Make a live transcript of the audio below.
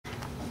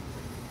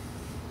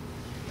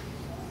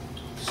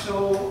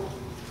So,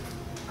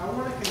 I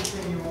want to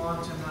continue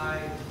on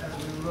tonight as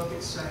we look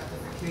at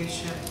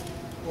sanctification.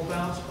 We'll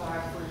bounce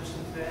back for just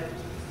a bit.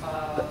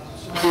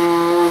 So,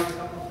 a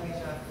couple of things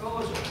that I feel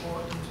is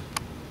important.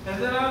 And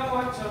then I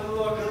want to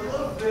look a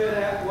little bit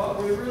at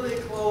what we really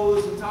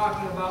closed in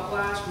talking about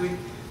last week,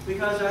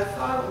 because I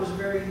thought it was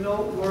very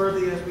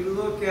noteworthy as we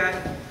look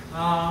at,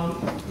 I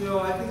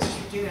think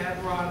Sister Tina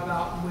had brought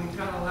about, and we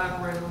kind of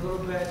elaborated a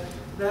little bit,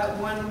 that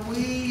when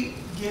we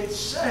get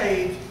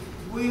saved,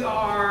 we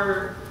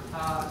are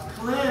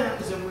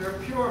cleansed and we are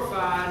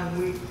purified, and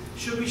we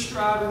should be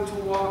striving to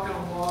walk in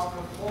a walk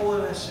of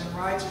holiness and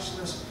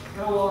righteousness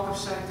and a walk of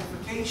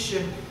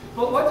sanctification.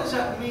 But what does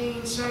that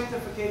mean,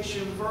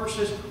 sanctification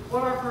versus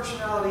what our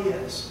personality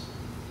is?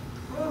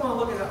 I really want to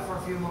look at that for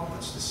a few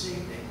moments this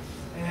evening.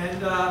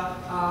 And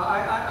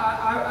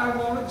I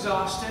won't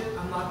exhaust it.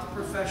 I'm not the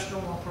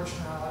professional on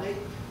personality.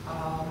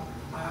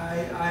 But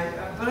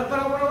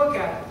I want to look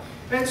at it.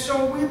 And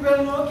so we've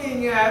been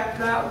looking at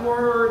that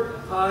word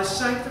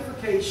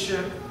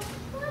sanctification,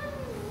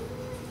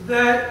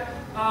 that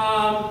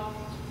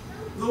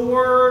the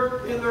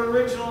word in the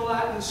original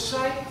Latin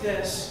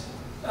sanctus,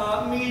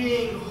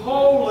 meaning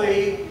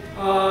holy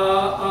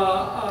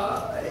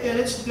in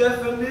its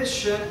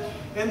definition,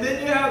 and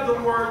then you have the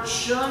word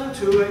shun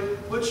to it,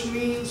 which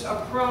means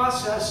a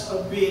process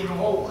of being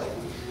holy.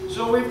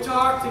 So we've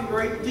talked in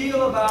great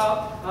deal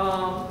about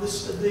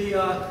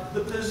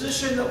the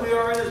position that we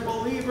are in as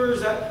believers,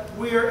 that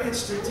we are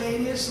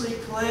instantaneously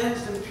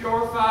cleansed and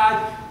purified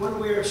when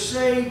we are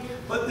saved,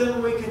 but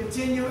then we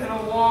continue in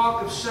a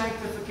walk of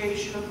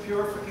sanctification and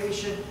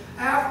purification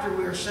after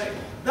we are saved.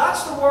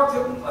 That's the work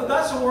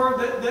that's the word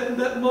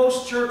that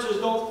most churches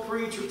don't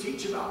preach or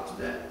teach about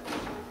today.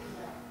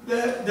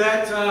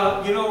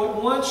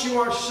 Once you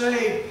are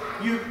saved,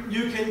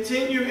 you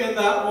continue in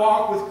that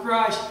walk with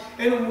Christ.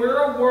 And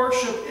where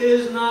worship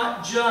is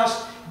not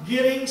just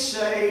getting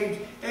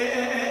saved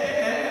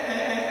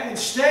and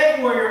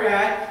staying where you're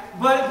at,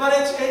 but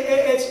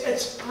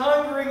it's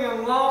hungering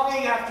and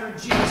longing after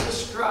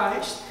Jesus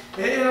Christ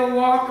in a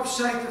walk of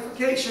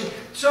sanctification.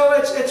 So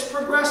it's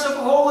progressive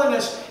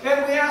holiness.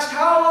 And we ask,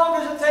 how long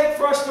does it take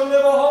for us to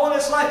live a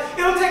holiness life?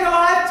 It'll take a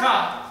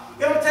lifetime.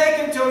 It'll take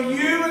until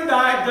you and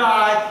I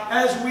die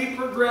as we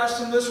progress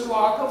in this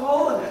walk of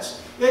holiness.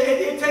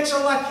 It takes a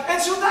life.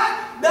 And so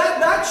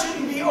that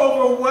shouldn't be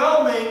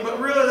overwhelming,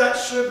 but really that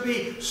should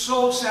be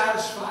soul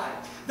satisfying.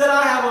 That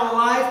I have a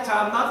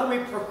lifetime, not that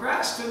we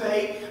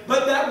procrastinate,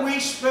 but that we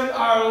spend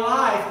our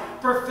life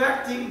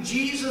perfecting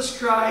Jesus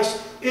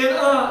Christ in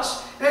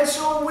us. And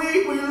so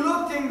we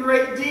looked in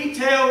great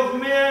detail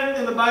of men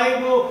in the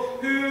Bible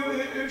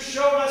who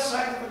showed us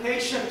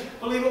sanctification. I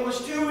believe it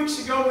was 2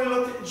 weeks ago we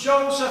looked at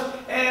Joseph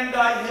and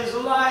his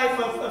life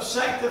of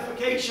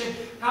sanctification.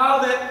 How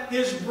that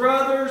his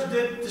brothers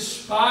did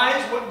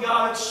despise what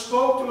God had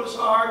spoke to his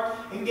heart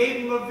and gave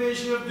him a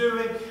vision of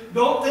doing.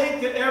 Don't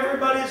think that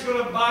everybody's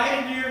going to buy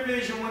into your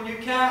vision when you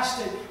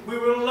cast it. We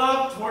would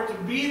love for it to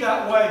be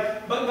that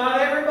way. But not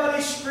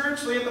everybody's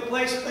spiritually in the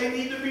place that they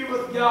need to be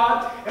with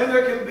God. And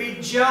there can be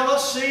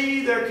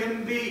jealousy. There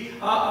can be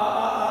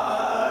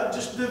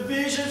just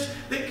divisions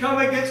that come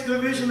against the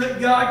vision that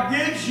God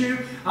gives you.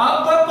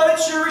 But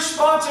it's your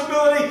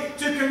responsibility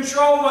to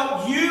control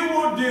what you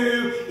will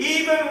do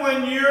even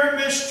when you're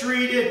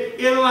mistreated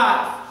in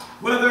life.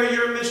 Whether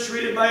you're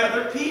mistreated by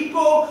other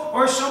people,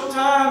 or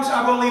sometimes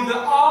I believe that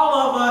all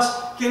of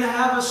us can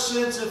have a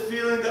sense of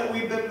feeling that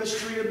we've been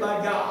mistreated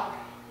by God.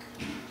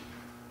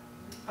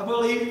 I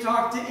believe you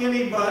talk to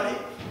anybody.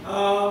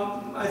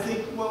 I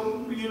think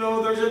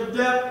there's a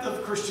depth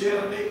of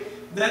Christianity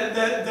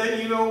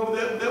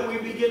that we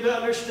begin to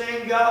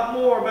understand God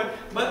more.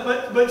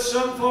 But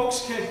some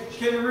folks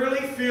can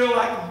really feel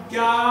like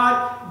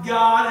God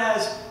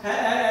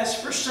has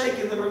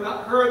forsaken them, or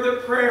not heard their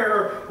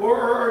prayer,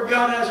 or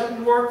God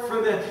hasn't worked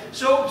for them.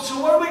 So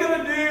what are we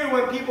going to do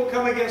when people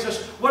come against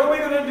us? What are we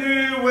going to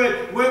do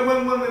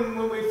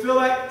when we feel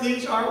like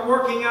things aren't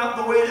working out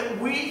the way that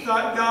we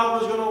thought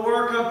God was going to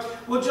work them?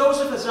 Well,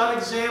 Joseph is that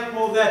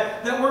example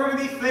that we're going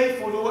to be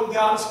faithful to what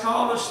God has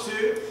called us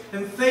to.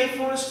 And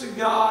faithfulness to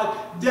God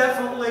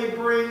definitely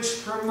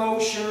brings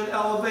promotion and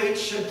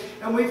elevation.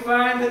 And we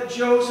find that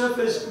Joseph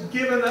is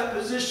given that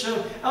position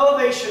of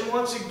elevation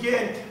once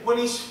again when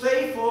he's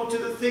faithful to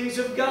the things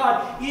of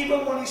God.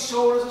 Even when he's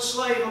sold as a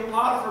slave and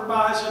Potiphar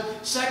buys him,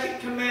 second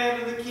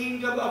command in the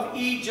kingdom of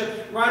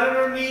Egypt, right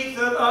underneath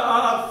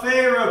of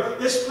Pharaoh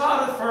is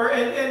Potiphar.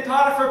 And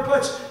Potiphar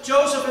puts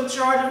Joseph in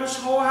charge of his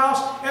whole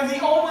house. And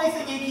the only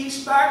thing he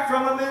keeps back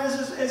from him is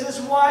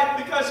his wife,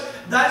 because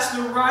that's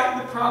the right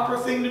and the proper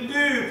thing to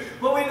do.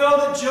 But we know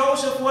that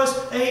Joseph was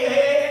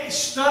a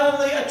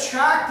stunningly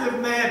attractive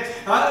man.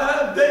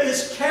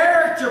 His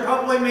character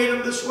probably made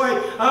him this way,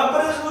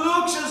 but his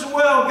looks as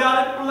well.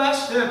 God had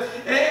blessed him.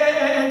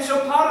 And so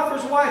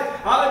Potiphar's wife,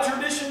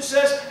 tradition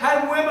says,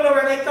 had women over,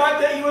 and they thought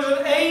that he was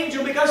an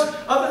angel because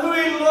of who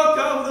he looked,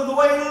 of the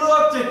way he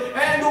looked,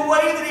 and the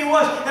way that he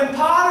was. And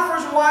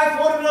Potiphar's wife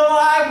wanted to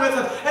lie with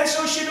him, and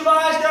so she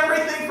devised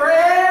everything for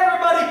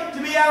everybody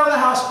to be out of the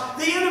house.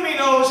 The enemy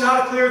knows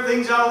how to clear clear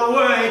things out of the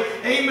way,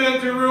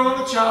 amen, to ruin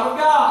the child of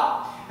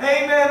God.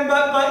 Amen.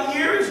 But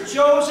here's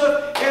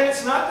Joseph, and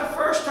it's not the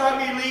first time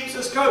he leaves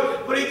his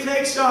coat, but he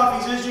takes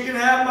off. He says, you can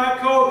have my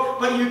coat,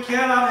 but you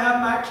cannot have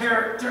my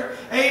character.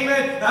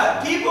 Amen.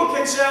 People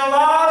can say a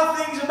lot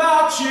of things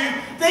about you.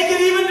 They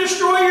can even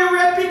destroy your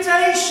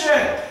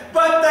reputation,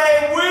 but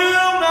they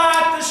will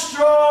not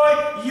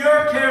destroy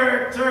your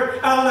character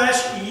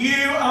unless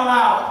you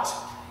allow it.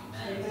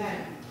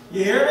 Amen.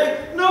 You hear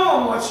me? No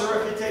one wants a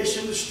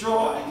reputation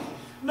destroyed.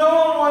 No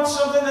one wants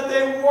something that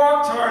they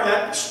worked hard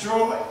at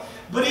destroyed.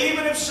 But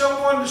even if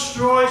someone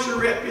destroys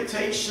your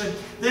reputation,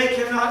 they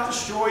cannot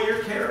destroy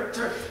your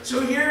character.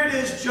 So here it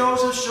is,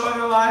 Joseph showing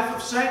a life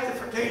of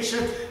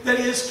sanctification, that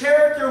his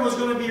character was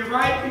going to be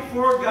right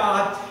before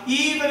God,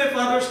 even if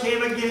others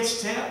came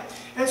against him.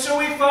 And so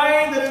we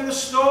find that in the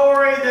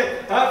story,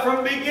 that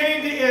from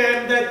beginning to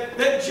end,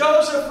 that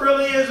Joseph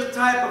really is a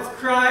type of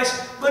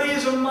Christ, but he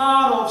is a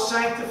model of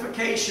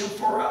sanctification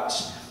for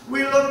us.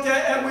 We looked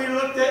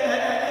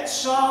at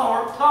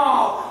Saul or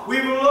Paul.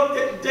 We've looked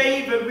at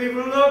David. We've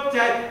looked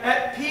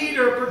at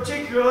Peter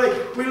particularly.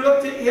 We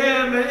looked at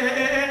him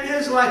and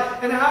his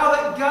life, and how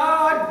that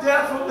God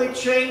definitely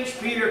changed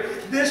Peter.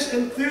 This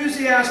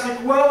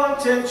enthusiastic,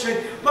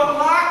 well-intentioned, but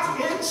lacked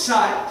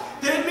insight.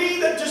 Did it mean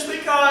that just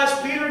because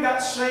Peter got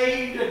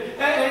saved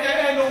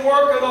and the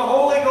work of the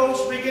Holy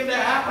Ghost began to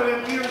happen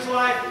in Peter's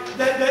life,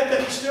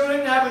 that he still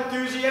didn't have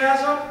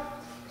enthusiasm?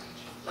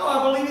 No,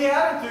 I believe he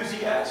had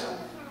enthusiasm.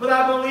 But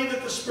I believe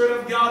that the Spirit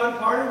of God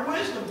imparted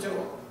wisdom to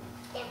him.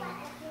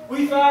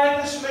 We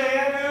find this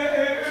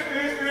man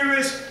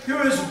who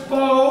is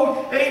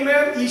bold.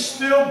 Amen. He's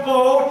still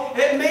bold.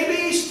 And maybe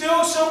he's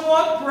still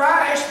somewhat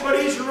brash,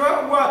 but he's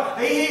worked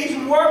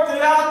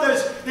it out.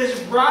 His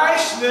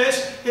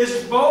brashness,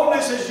 his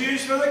boldness is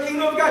used for the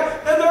kingdom of God.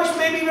 And there's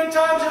maybe even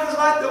times in his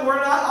life that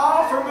we're not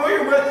all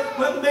familiar with,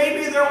 but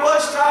maybe there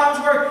was times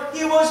where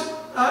he was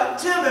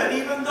timid,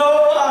 even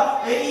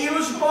though he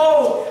was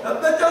bold.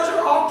 But those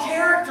are all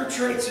character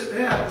traits of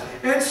him.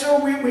 And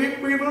so we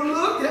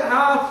looked at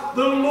how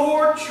the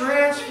Lord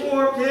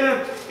transformed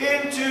him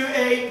into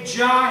a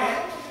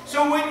giant.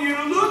 So when you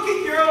look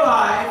at your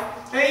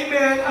life,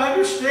 amen,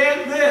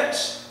 understand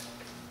this,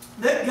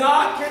 that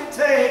God can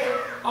take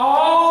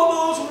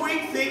all those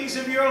weak things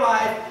of your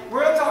life.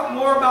 We're going to talk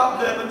more about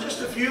them in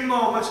just a few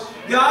moments.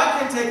 God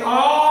can take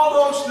all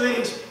those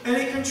things and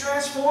He can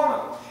transform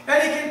them.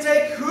 And He can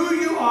take who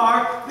you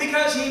are,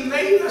 because He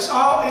made us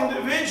all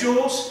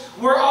individuals.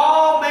 We're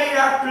all made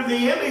after the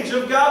image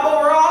of God,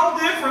 but we're all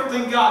different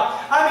than God.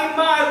 I mean,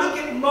 look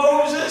at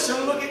Moses,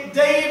 and look at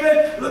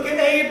David, look at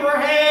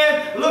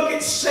Abraham, look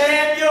at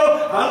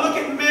Samuel, look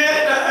at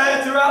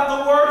men throughout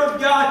the Word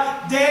of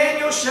God.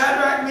 Daniel,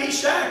 Shadrach,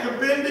 Meshach,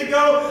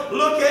 Abednego,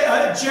 look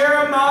at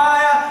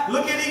Jeremiah,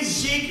 look at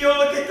Ezekiel,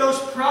 look at those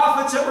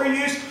prophets that were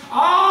used.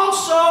 All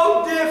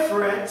so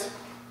different,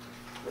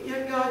 but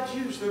yet God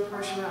used their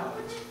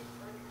personalities.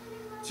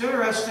 It's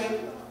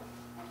interesting.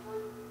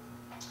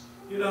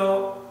 You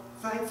know,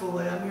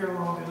 thankfully, I'm here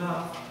long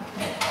enough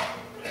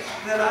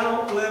that I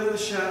don't live in the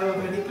shadow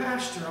of any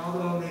pastor,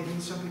 although maybe in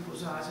some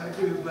people's eyes I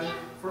do. But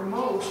for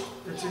most,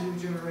 it's a new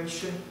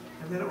generation,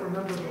 and they don't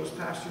remember those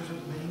pastors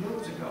of many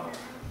moons ago.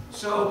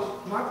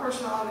 So my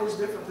personality is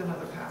different than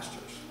other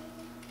pastors.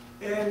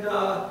 And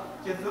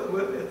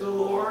if the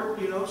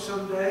Lord, you know,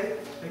 someday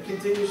it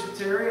continues to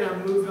tarry and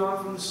I'm moved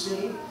on from the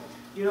scene,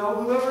 you know,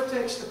 whoever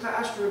takes the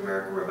pastor of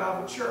American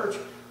Revival Church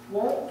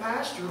won't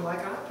pastor like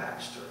I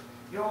pastor.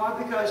 You know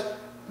why? Because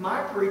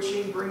my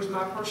preaching brings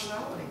my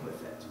personality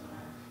with it.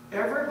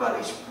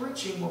 Everybody's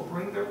preaching will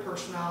bring their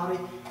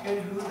personality and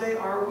who they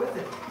are with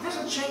it. It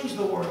doesn't change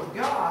the Word of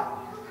God,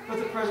 but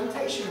the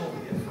presentation will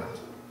be different.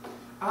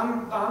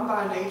 I'm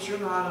by nature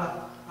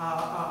not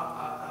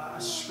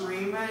a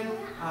screaming,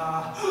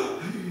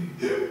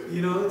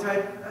 you know, the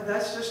type.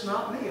 That's just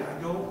not me. I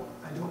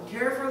don't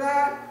care for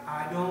that.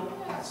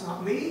 That's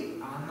not me.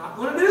 I'm not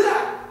going to do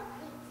that.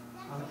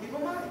 Other people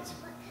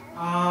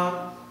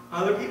might.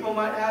 Other people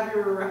might have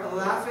you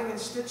laughing in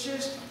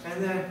stitches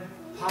and then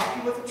pop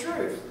you with the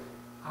truth.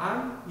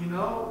 You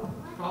know,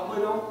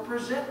 probably don't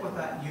present with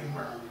that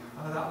humor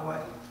that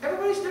way.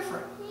 Everybody's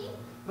different.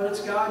 But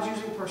it's God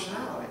using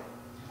personality.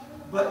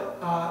 But,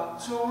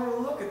 so I want to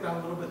look at that a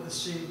little bit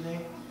this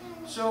evening.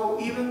 So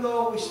even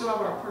though we still have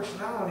our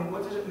personality,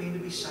 what does it mean to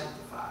be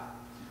sanctified?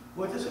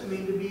 What does it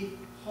mean to be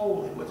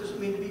holy? What does it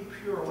mean to be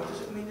pure? What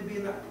does it mean to be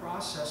in that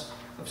process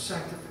of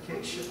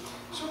sanctification?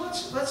 So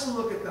let's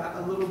look at that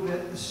a little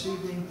bit this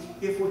evening,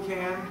 if we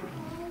can.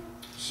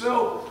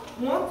 So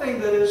one thing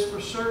that is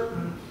for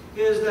certain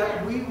is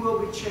that we will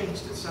be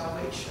changed at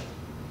salvation.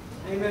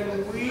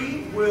 Amen.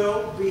 We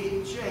will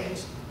be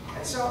changed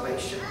at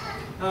salvation.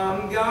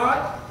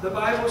 God, the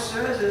Bible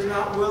says, is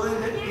not willing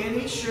that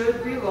any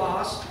should be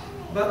lost,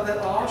 but that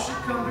all should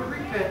come to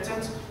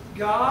repentance.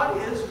 God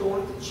is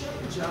going to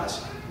change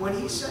us when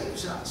He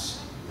saves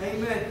us.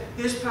 Amen.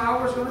 His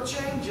power is going to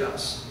change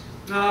us.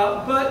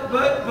 But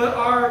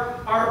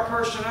our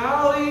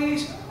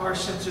personalities, our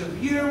sense of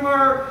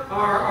humor,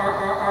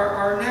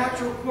 our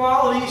natural natural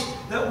qualities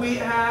that we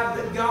have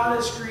that God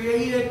has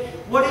created.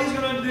 What He's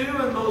going to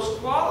do in those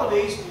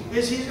qualities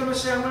is He's going to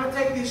say, I'm going to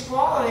take these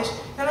qualities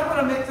and I'm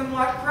going to make them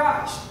like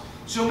Christ.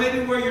 So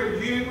maybe where your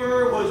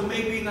humor was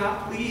maybe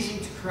not pleasing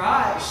to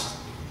Christ,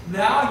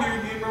 now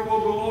your humor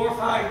will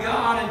glorify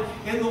God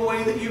in the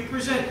way that you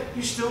present.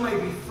 You still may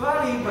be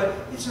funny, but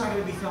it's not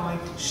going to be telling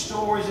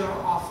stories that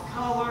are off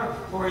color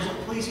or isn't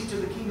pleasing to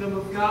the kingdom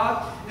of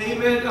God.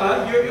 Amen.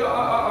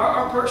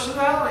 Our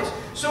personalities.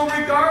 So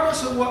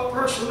regardless of what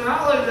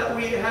personality that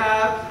we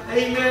have,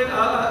 amen,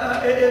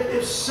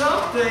 if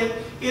something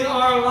in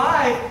our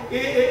life,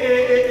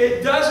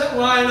 it doesn't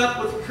line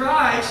up with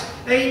Christ,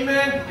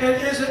 amen,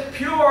 and isn't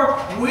pure,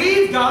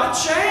 we've got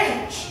to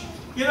change.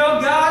 You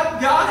know,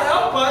 God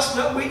help us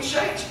that we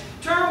change.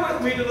 Turn with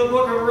me to the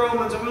book of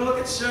Romans. I'm going to look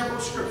at several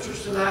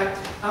scriptures tonight.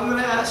 I'm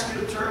going to ask you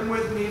to turn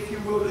with me, if you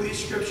will, to these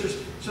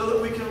scriptures so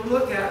that we can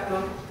look at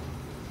them.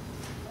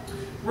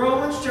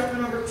 Romans chapter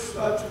number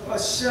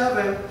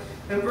 7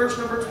 and verse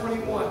number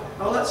 21.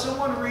 I'll let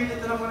someone read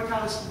it, then I'm going to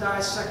kind of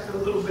dissect it a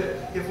little bit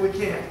if we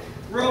can.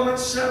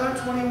 Romans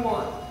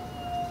 7:21.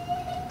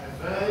 I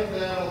find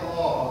that a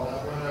law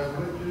that when I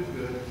would do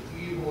good,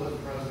 evil is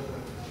present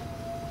with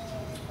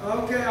me.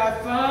 Okay, I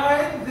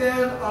find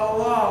then a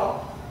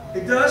law.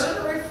 It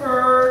doesn't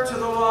refer to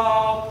the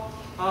law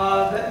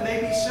that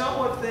maybe some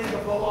would think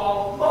of the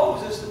law of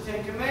Moses, the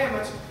Ten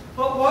Commandments.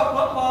 But what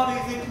law do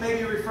you think it may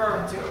be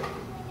referring to?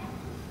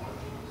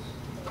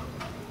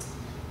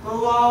 The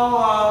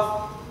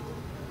law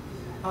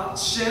of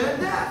sin and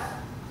death.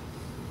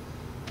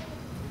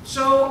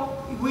 So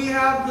we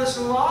have this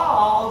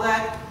law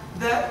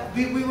that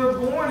we were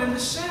born into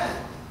sin.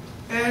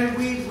 And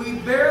we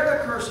bear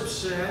the curse of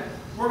sin.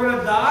 We're going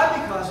to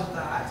die because of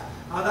that.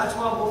 That's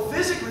why we'll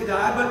physically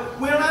die, but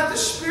we don't have to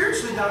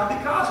spiritually die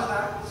because of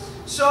that.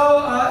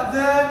 So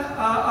then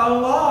a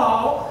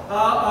law,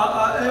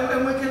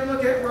 and we can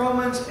look at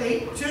Romans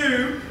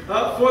 8:2,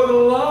 for the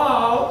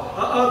law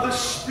of the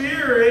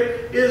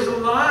Spirit is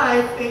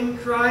life in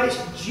Christ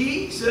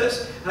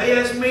Jesus. He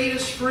has made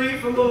us free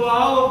from the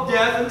law of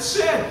death and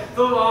sin.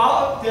 The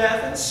law of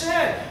death and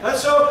sin.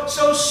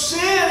 So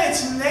sin,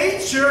 its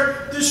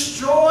nature,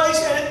 destroys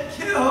and it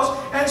kills.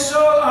 And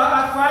so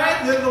I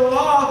find that the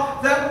law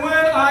that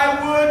when I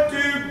would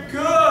do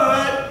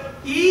good,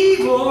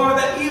 evil, or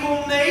that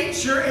evil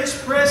nature is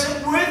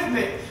present with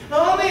me.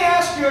 Now let me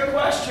ask you a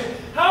question.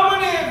 How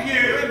many of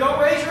you, and don't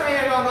raise your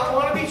hand, I don't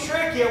want to be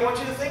tricky, I want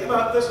you to think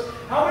about this.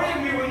 How many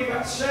of you, when you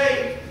got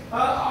saved,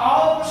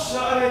 all of a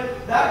sudden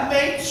that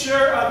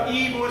nature of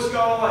evil is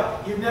gone away?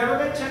 You've never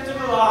been tempted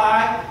to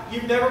lie.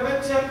 You've never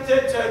been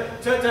tempted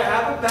to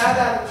have a bad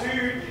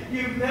attitude.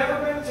 You've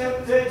never been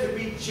tempted to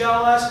be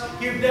jealous.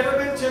 You've never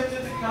been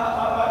tempted to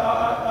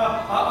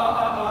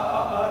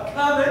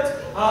covet.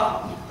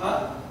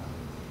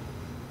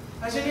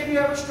 Has any of you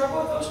ever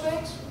struggled with those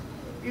things?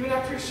 Even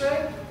after you're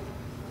saved?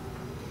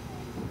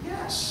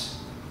 Yes.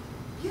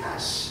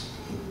 Yes.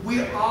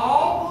 We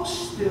all will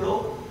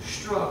still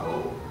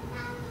struggle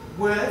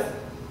with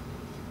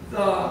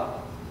the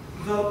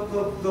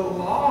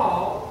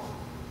law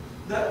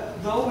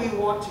that though we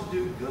want to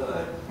do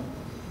good,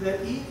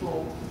 that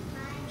evil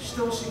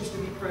still seems to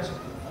be present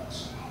with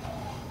us.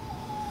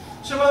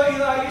 So Brother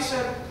Eli, you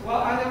said, well,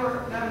 I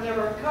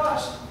never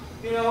cussed.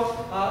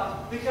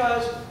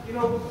 Because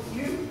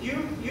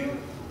you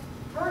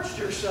purged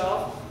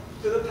yourself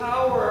through the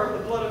power of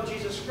the blood of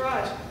Jesus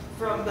Christ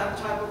from that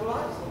type of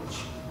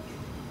language.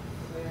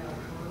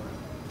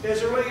 Is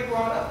there what you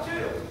brought up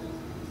to?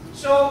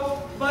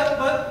 So,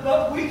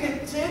 but we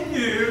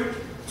continue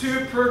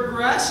to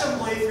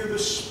progressively through the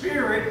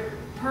Spirit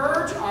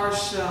purge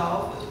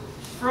ourselves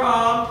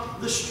from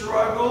the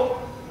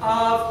struggle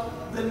of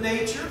the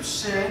nature of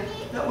sin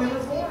that we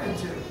were born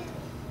into.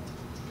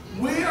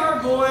 We are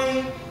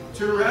going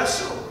to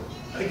wrestle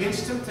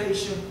against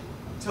temptation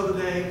till the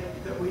day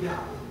that we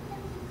die.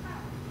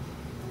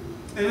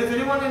 And if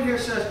anyone in here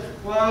says,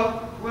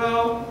 well,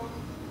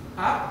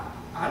 I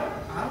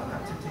don't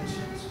have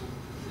temptations.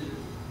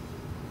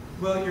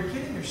 Well, you're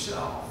kidding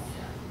yourself.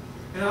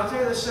 And I'll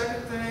tell you the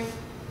second thing,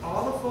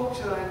 all the folks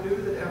that I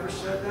knew that ever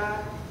said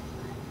that,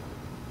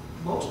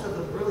 most of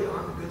them really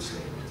aren't in good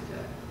standing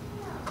today.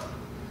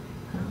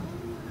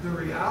 The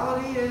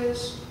reality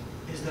is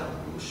that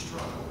we will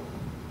struggle.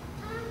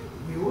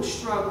 We will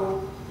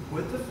struggle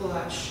with the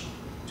flesh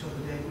till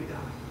the day we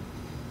die.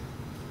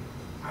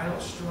 I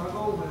don't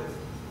struggle with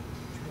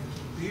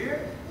drinking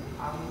beer.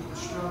 I will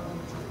struggle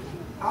with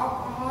drinking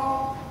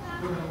alcohol.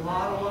 There are a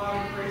lot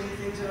of crazy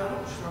things that I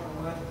don't struggle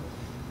with.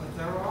 But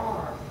there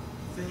are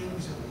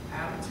things of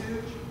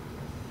attitude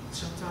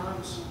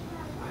sometimes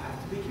I have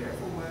to be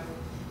careful with.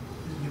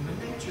 The human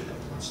nature that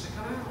wants to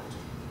come out.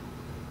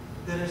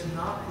 That is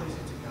not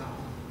pleasing to God.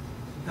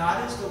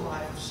 That is the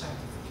life of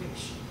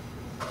sanctification.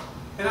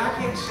 And I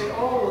can't say,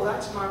 oh, well,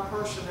 that's my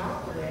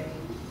personality.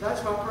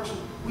 That's my person.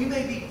 We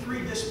may be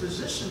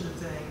predispositioned to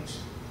things,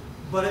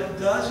 but it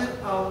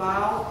doesn't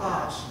allow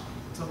us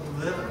to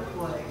live in a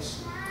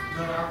place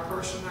that our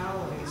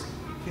personalities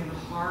can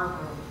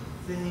harbor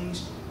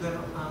things that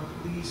are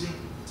unpleasing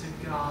to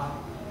of God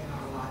in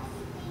our life.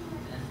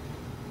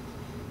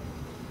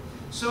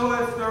 So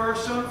if there are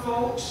some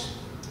folks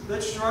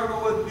that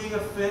struggle with being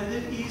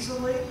offended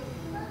easily,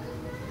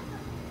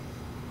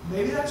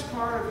 maybe that's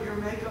part of your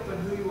makeup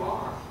and who you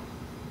are.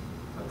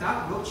 But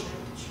that will change.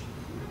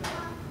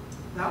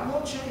 That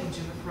will change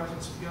in the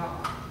presence of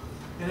God.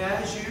 And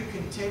as you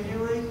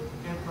continually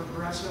and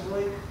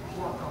progressively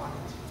work on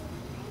it.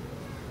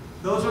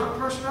 Those aren't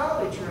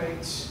personality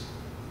traits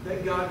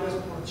that God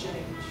doesn't want to change.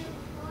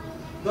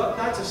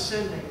 That's a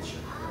sin nature.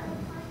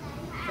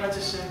 That's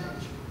a sin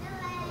nature.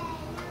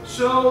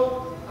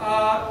 So,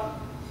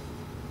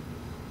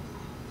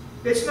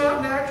 it's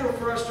not natural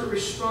for us to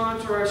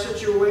respond to our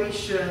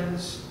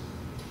situations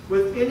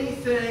with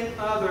anything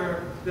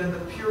other than the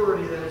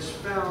purity that is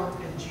found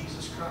in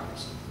Jesus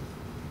Christ.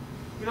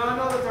 You know, I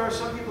know that there are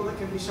some people that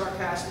can be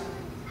sarcastic.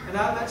 And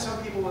I've met some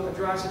people with a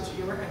dry sense of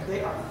humor, and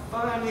they are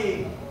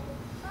funny.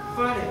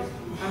 Funny.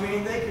 I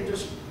mean, they can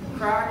just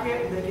crack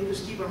it, and they can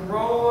just keep them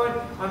rolling.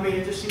 I mean,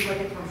 it just seems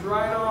like it comes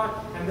right on,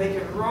 and they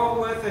can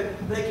roll with it.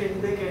 They can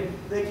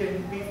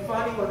be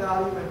funny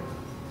without even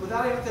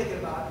thinking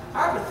about it. I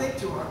have to think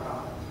too hard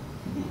about it.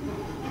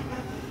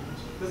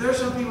 But there's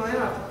some people they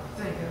don't have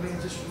to think. I mean,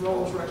 it just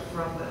rolls right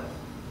from them.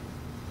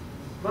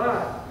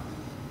 But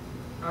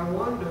I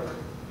wonder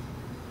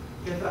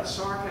if that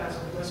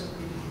sarcasm doesn't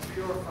need to be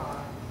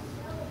purified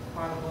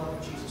by the blood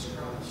of Jesus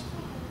Christ.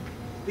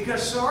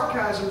 Because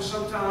sarcasm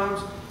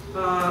sometimes,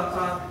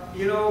 though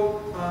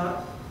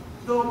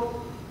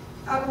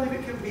I believe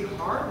it can be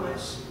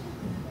harmless,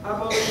 I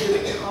believe that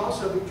it can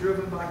also be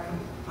driven by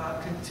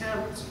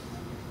contempt,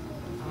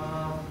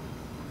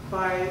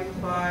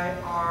 by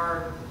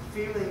our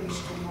feelings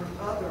toward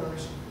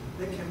others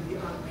that can be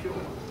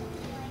unpure,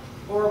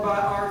 or by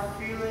our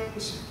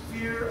feelings,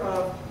 fear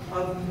of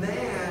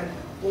man,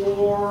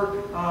 or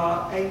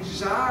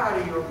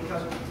anxiety, or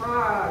because of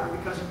pride, or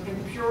because of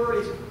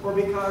impurities, or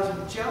because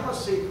of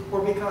jealousy,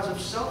 or because of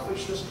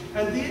selfishness.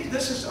 And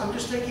I'm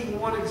just taking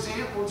one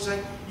example and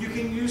saying you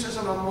can use this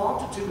on a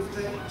multitude of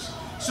things.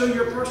 So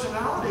your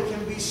personality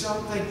can be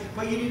something,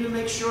 but you need to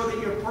make sure that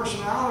your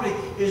personality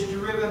is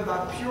driven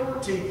by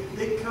purity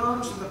that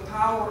comes from the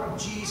power of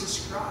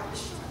Jesus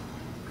Christ.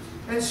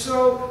 And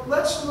so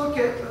let's look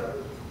at,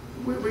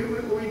 we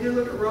did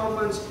look at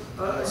Romans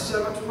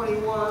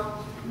 7:21.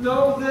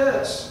 Know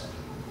this,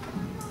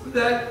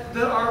 that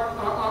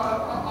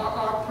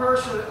our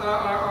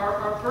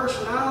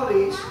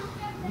personalities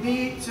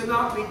need to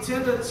not be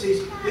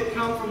tendencies that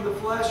come from the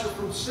flesh or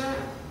from sin.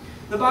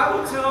 The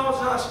Bible tells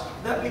us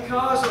that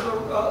because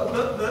of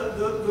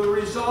the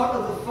result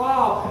of the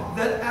fall,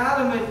 that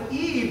Adam and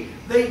Eve,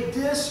 they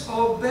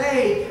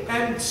disobeyed,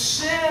 and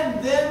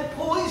sin then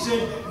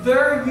poisoned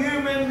their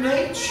human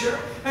nature.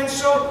 And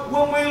so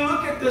when we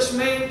look at this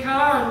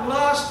mankind,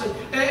 lust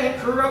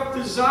and corrupt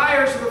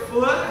desires of the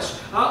flesh,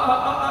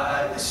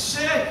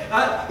 sin,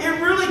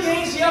 it really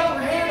gains the upper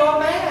hand on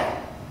man.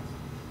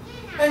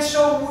 And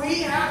so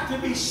we have to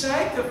be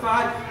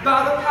sanctified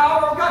by the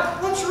power of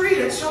God. Let's read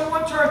it.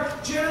 Someone turn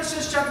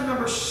Genesis chapter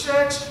number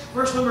 6,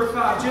 verse number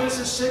 5.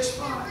 Genesis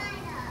 6:5.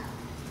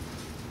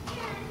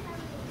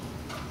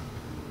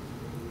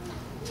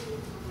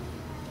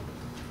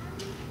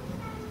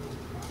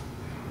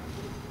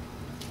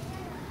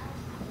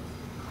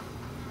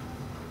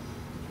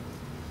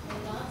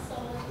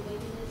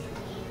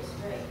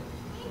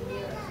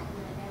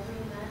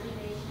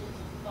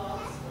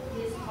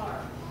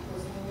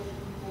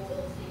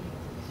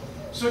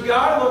 So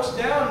God looks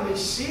down and He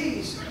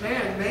sees,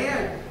 man,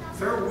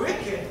 they're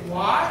wicked.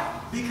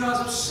 Why? Because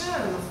of sin,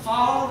 the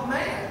fall of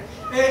man.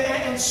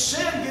 And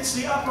sin gets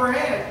the upper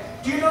hand.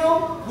 Do you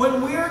know,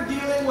 when we're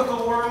dealing with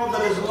a world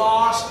that is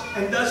lost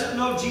and doesn't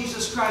know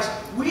Jesus Christ,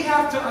 we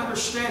have to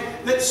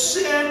understand that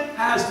sin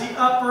has the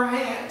upper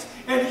hand.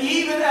 And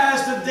even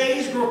as the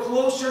days grow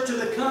closer to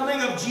the coming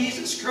of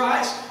Jesus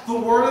Christ, the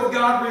Word of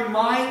God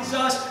reminds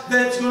us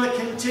that it's going to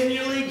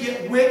continually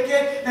get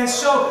wicked. And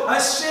so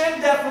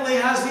sin definitely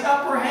has the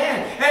upper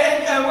hand.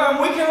 And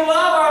we can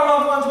love our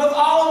loved ones with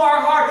all of our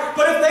heart,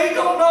 but if they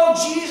don't know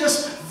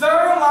Jesus,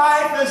 their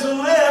life is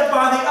lived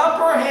by the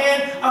upper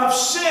hand of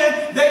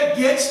sin that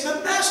gets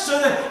the best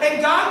of them.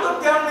 And God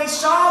looked down and He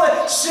saw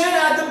that sin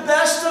had the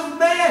best of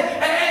man.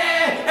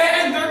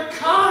 And their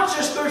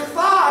conscience, their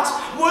thoughts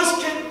was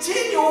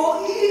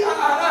continual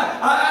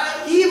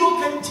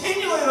evil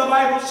continually, the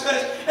Bible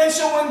says. And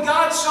so when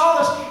God saw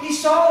this, He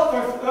saw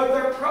that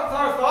their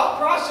thought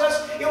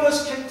process, it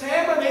was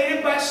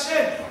contaminated by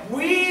sin.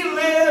 We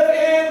live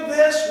in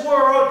this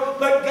world,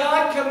 but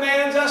God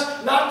commands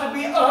us not to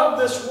be of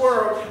this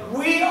world.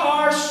 We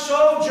are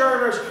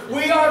sojourners.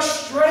 We are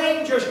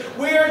strangers.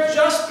 We are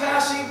just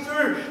passing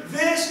through.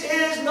 This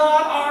is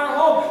not our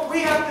home. We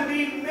have to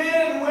be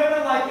men and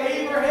women like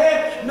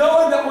Abraham,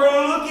 knowing that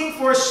we're looking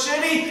for a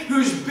city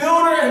whose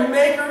builder and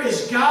maker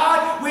is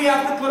God. We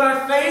have to put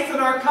our faith and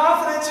our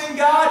confidence in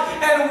God,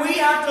 and we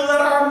have to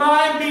let our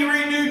mind be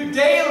renewed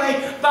daily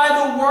by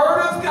the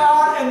Word of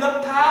God and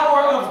the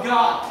power of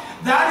God.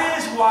 That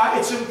is why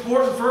it's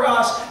important for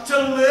us to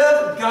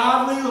live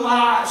godly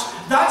lives.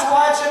 That's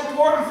why it's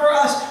important for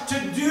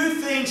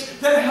things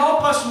that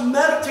help us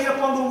meditate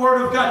upon the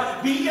Word of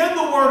God, be in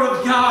the Word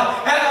of God,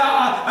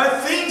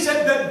 things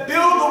that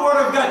build the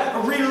Word of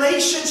God,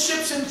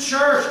 relationships in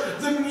church,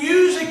 the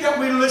music that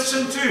we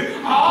listen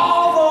to.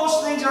 All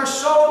those things are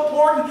so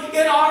important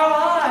in our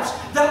lives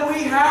that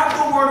we have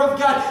the Word of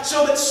God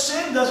so that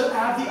sin doesn't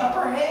have the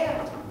upper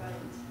hand.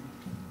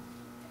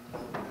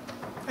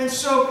 And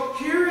so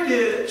here it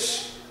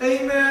is,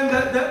 amen,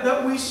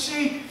 that we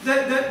see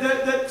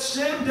that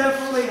sin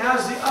definitely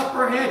has the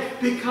upper hand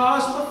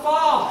because of the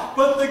fall.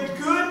 But the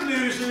good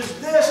news is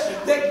this,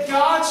 that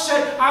God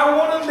said, I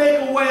want to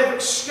make a way of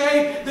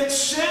escape, that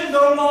sin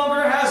no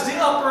longer has the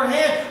upper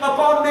hand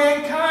upon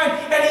mankind.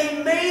 And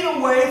He made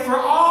a way for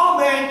all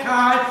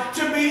mankind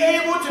to be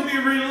able to be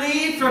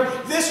relieved from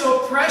this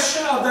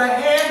oppression of the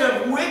hand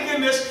of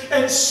wickedness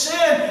and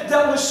sin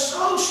that was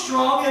so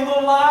strong in the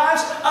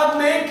lives of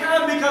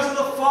mankind because of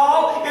the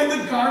fall in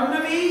the Garden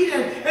of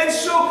Eden. And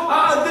so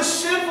the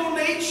sinful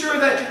nature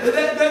that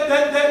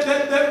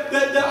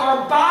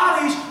our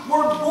bodies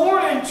were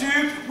born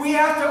into, we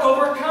have to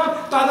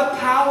overcome by the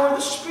power of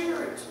the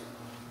Spirit.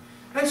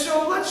 And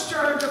so let's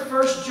turn to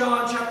 1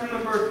 John chapter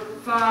number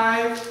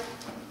 5.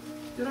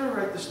 Did I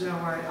write this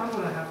down right? I'm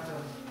going to have to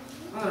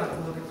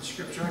look at the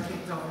scripture. I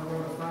can't tell if I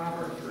wrote a 5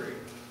 or a 3.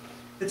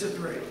 It's a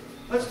 3.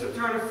 Let's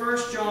turn to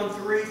 1 John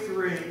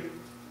 3:3.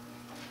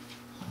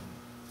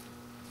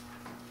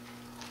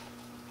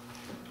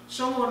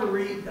 Someone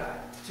read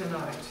that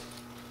tonight.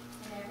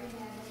 And every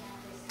man that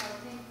hath this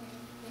hope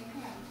in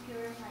him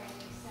purifieth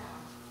himself,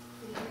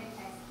 even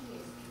as he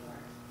is pure.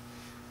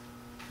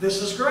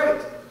 This is great.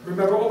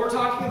 Remember what we're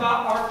talking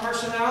about? Our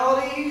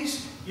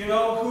personalities, you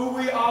know, who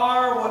we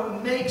are,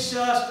 what makes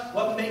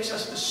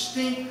us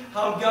distinct,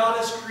 how God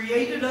has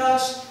created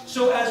us.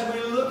 So as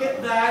we look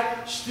at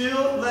that,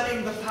 still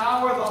letting the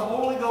power of the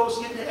Holy Ghost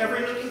get into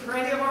every little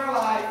cranny of our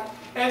life.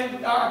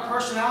 And our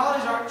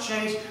personalities aren't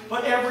changed,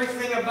 but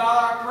everything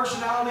about our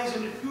personalities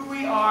and who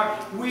we are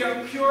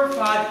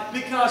purified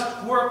because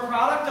we're a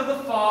product of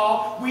the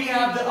fall. We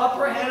have the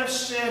upper hand of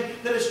sin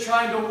that is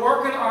trying to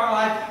work in our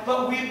life,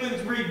 but we've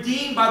been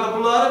redeemed by the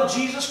blood of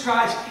Jesus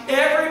Christ.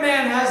 Every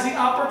man has the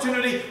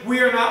opportunity.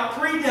 We are not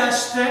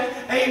predestined.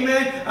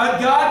 Amen.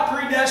 God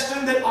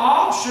predestined that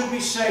all should be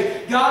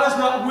saved. God is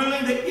not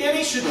willing that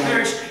any should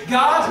perish.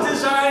 God's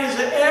design is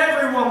that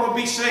everyone will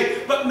be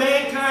saved, but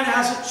mankind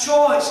has a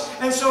choice.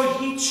 And so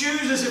He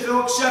chooses if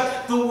He'll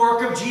accept the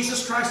work of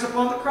Jesus Christ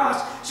upon the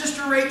cross.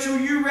 Sister Rachel,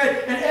 you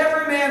read, and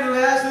every man who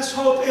has this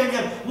hope in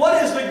him.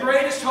 What is the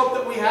greatest hope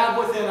that we have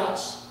within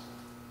us?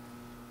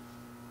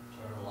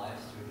 Eternal life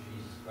through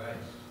Jesus Christ.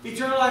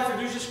 Eternal life through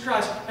Jesus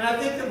Christ. And I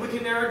think that we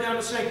can narrow it down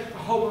to say a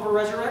hope of a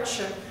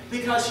resurrection.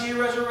 Because He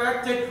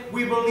resurrected,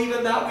 we believe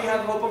in that. We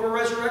have hope of a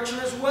resurrection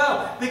as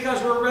well. Because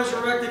we're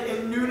resurrected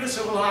in newness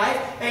of life.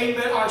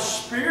 Amen. Our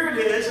spirit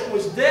it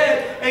was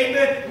dead.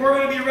 Amen. We're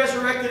going to be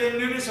resurrected in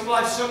newness of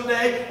life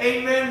someday.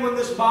 Amen. When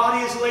this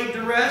body is laid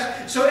to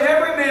rest. So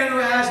every man who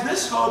has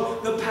this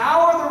hope, the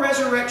power of the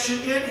resurrection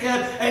in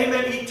him,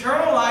 amen,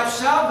 eternal life,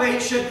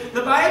 salvation,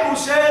 the Bible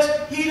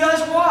says he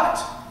does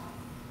what?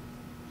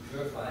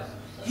 Purifies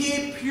himself.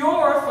 He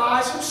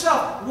purifies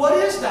himself. What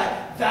is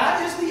that?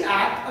 That is the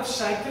act of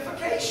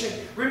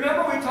sanctification.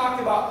 Remember we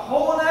talked about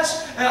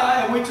holiness,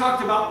 and we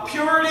talked about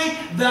purity,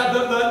 the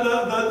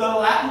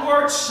Latin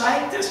word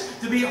sanctus,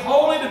 to be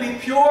holy, to be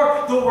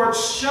pure, the word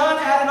shun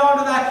added on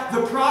to that,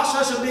 the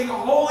process of being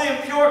holy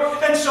and pure.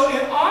 And so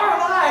in our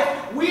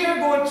life, we are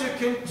going to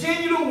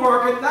continue to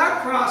work at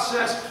that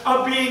process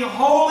of being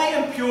holy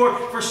and pure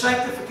for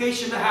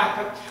sanctification to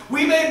happen.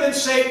 We may have been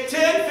saved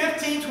 10,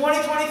 15,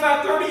 20,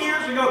 25, 30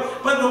 years ago,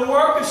 but the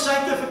work of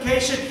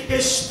sanctification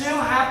is still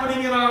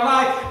happening in our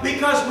life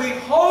because we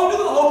hold to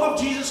the hope of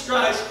Jesus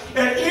Christ,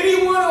 and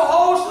anyone who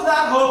holds to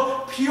that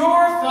hope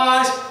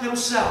purifies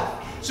himself.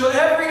 So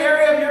every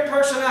area of your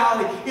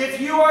personality,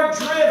 if you are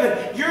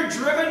driven, your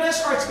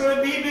drivenness is going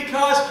to be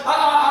because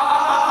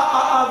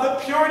of the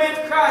purity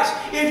of Christ.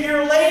 If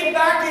you're laid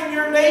back in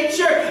your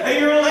nature, and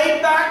your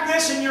laid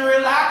backness and you're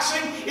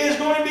relaxing, is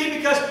going to be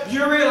because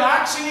you're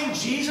relaxing in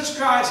Jesus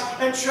Christ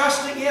and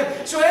trusting Him.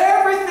 So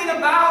everything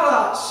about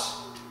us,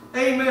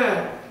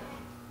 amen,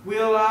 we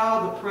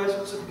allow the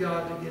presence of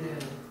God to get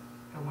in,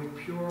 and we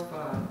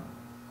purify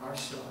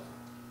ourselves.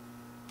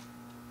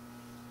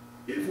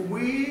 If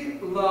we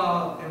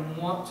love and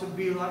want to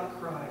be like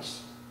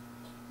Christ,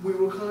 we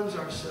will cleanse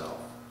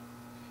ourselves.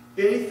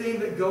 Anything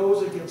that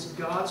goes against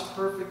God's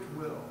perfect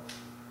will,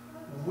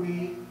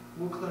 we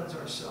will cleanse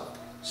ourselves.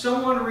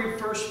 Someone read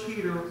 1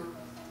 Peter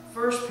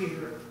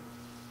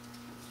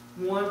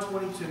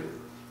 1:22.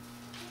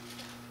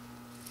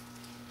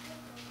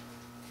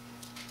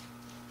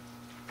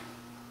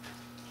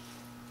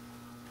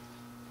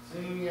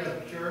 Seeing ye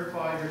have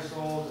purified your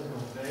souls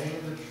in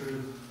obeying the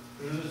truth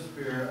through the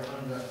Spirit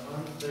unto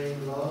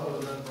unfeigned love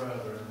of the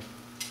brethren.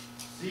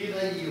 See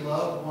that ye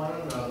love one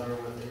another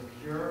with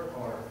a pure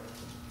heart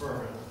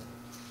fervently.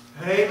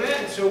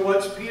 Amen. So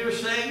what's Peter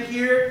saying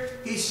here?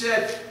 He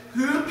said,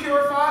 who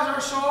purifies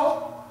our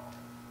soul?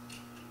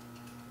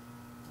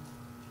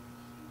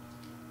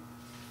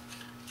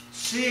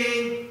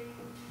 seeing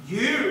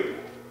you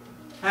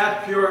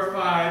have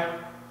purified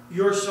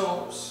your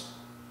souls.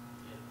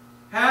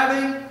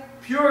 Having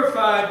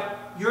purified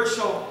your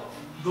soul.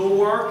 The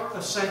work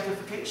of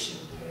sanctification.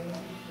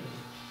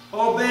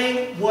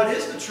 Obeying what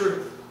is the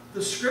truth?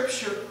 The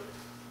Scripture.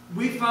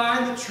 We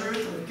find the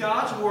truth of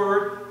God's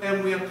Word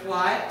and we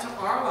apply it to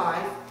our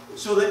life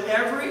so that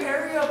every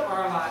area of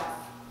our life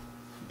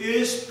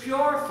is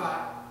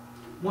purified.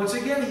 Once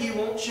again, He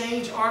won't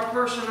change our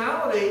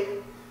personality,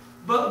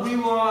 but we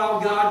will allow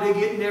God to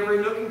get in every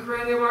nook and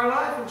cranny of our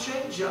life and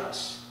change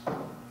us.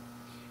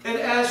 And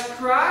as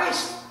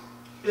Christ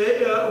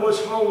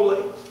was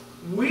holy,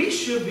 we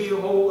should be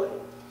holy.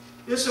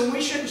 Listen,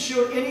 we shouldn't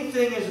show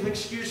anything as an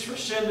excuse for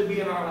sin to be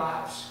in our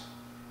lives.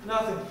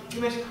 Nothing.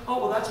 You may say, oh,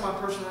 well, that's my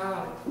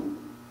personality.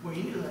 Well,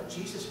 you need to let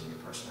Jesus in your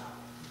personality.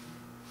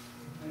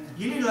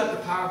 You need to let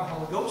the power of the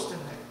Holy Ghost in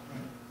there.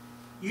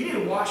 You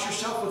need to wash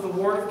yourself with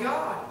the Word of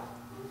God.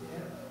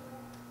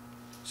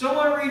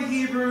 Someone read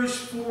Hebrews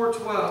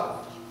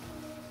 4:12.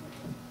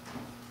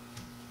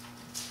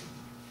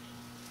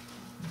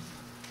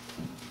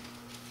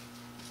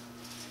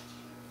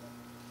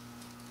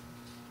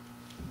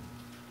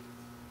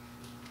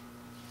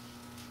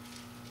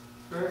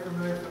 Very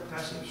familiar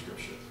passage of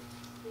Scripture.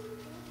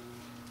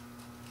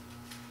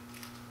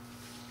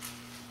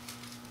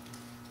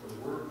 For the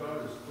Word of God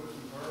is quick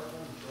and powerful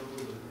and sharper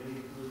than any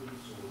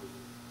two-edged sword,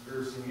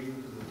 piercing even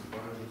to the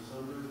dividing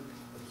asunder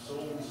of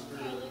soul and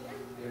spirit,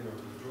 and of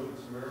the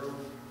joints and marrow,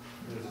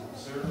 and is a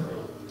discerner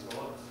of the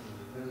thoughts and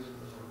the intents of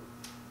the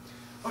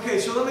heart. Okay,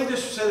 so let me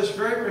just say this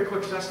very, very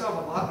quick because I still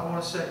have a lot I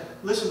want to say.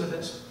 Listen to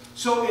this.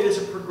 So it is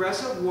a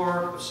progressive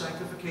work of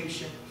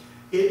sanctification.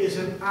 It is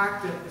an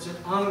active, it's an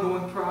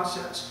ongoing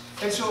process.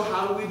 And so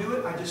how do we do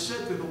it? I just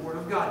said through the Word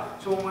of God.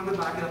 So I wanted to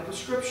back it up with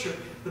Scripture.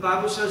 The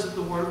Bible says that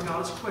the Word of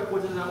God is quick.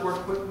 What does that word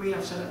quick mean?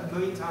 I've said it a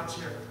million times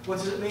here. What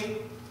does it mean?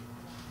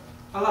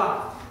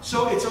 Alive.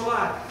 So it's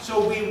alive.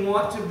 So we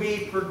want to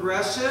be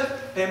progressive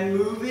and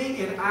moving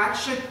in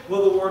action.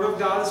 Well, the Word of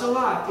God is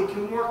alive. It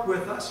can work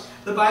with us.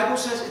 The Bible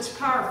says it's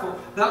powerful.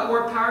 That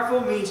word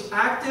powerful means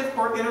active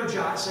or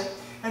energizing.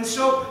 And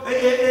so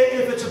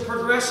if it's a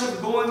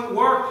progressive going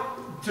work,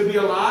 to be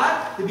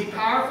alive, to be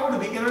powerful, to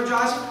be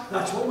energizing,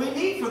 that's what we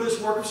need for this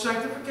work of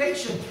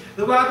sanctification.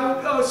 The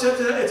Bible says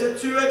it's a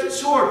two-edged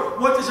sword.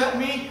 What does that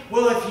mean?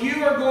 Well, if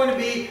you are going to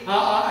be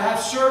have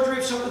surgery,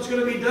 if something's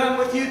going to be done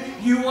with you,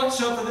 you want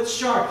something that's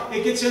sharp.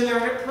 It gets in there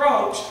and it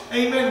probes.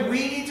 Amen.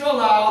 We need to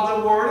allow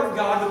the Word of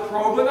God to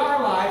probe in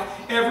our life,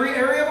 every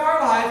area of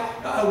our life.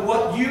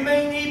 What you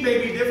may need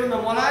may be different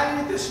than what I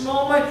need at this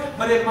moment,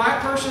 but in my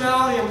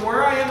personality and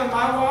where I am in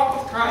my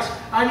walk with Christ,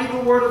 I need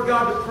the Word of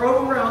God to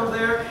probe around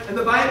there. And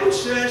the Bible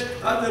says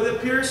that the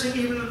piercing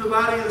even to the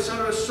dividing of the son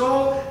of the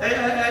soul,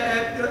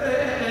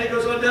 and it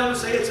goes on down to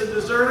say it's a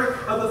discerner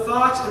of the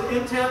thoughts and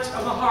intents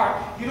of the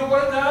heart. You know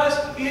what it does?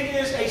 It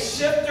is a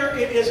sifter.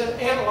 It is an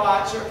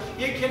analyzer.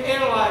 It can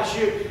analyze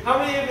you. How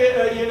many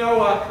of you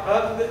know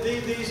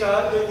these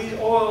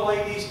oil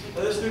ladies,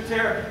 this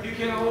Nutera? You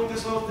can hold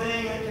this little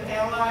thing and it can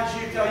analyze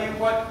you, tell you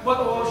what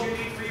oils you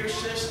need for your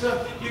system.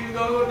 You can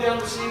go down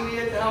to see me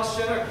at the health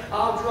center.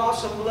 I'll draw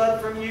some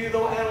blood from you.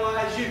 They'll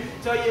analyze you,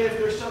 tell you if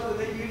there's something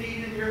that you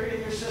need in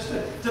your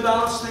system to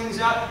balance things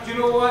out. You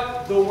know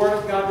what? The Word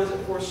of God does it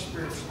for us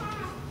spiritually.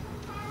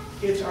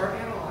 It's our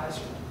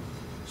analyzer.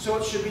 So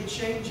it should be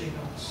changing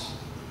us.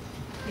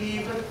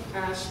 Even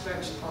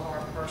aspects of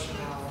our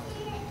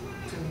personality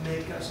to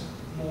make us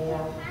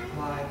more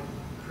like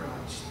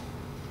Christ.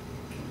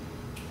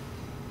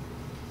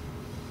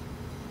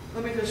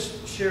 Let me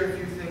just share a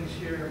few things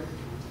here.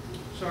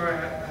 Sorry,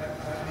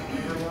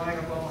 I'm relying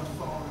upon my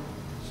phone.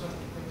 Some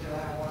things that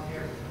I have on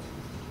here.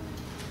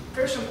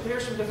 Here's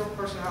some different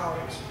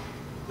personalities.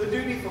 The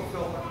duty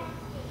fulfillment.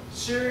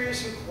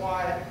 Serious and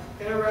quiet.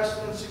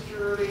 Interested in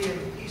security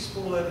and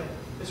peaceful living.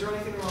 Is there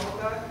anything wrong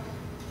with that?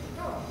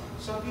 No.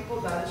 Some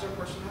people, that is their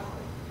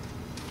personality.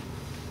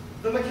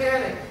 The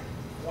mechanic.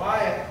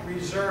 Quiet,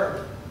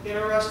 reserved,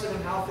 interested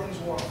in how things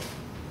work.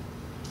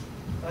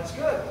 That's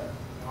good.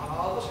 Not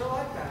all of us are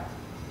like that.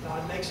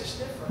 God makes us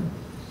different.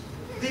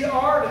 The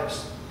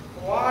artist.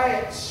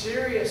 Quiet,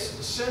 serious,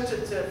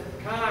 sensitive,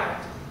 kind.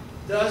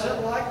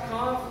 Doesn't like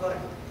conflict.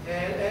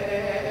 And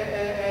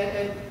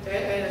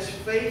is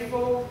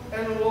faithful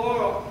and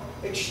loyal.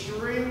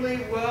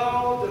 Extremely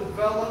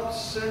well-developed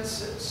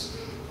senses.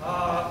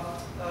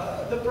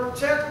 The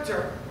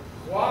protector.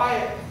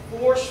 Quiet,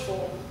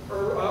 forceful,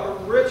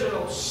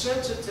 original,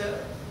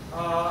 sensitive.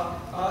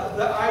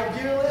 The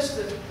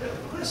idealistic.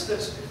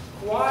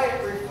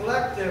 Quiet,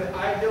 reflective,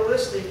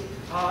 idealistic.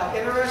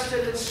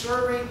 Interested in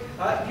serving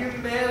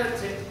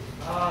humanity.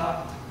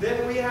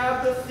 Then we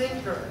have the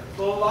thinker,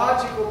 the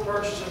logical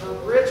person,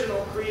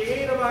 original,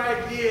 creative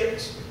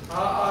ideas.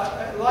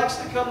 Likes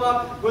to come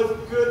up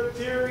with good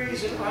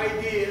theories and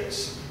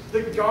ideas.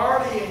 The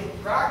guardian,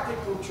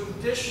 practical,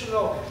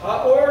 traditional,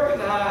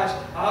 organized,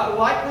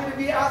 likely to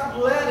be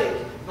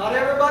athletic. Not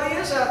everybody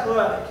is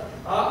athletic.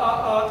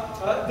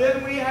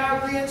 Then we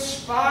have the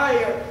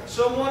inspire,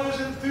 someone who's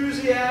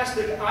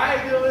enthusiastic,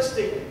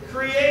 idealistic,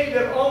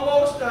 creative,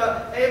 almost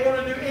able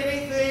to do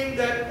anything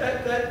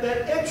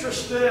that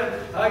interests them.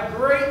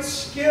 Great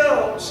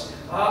skills.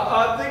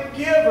 The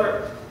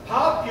giver,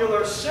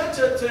 popular,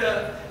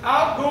 sensitive,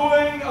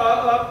 outgoing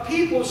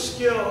people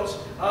skills,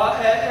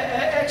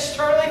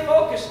 externally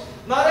focused.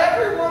 Not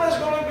everyone is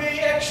going to be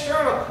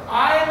external.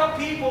 I am a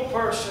people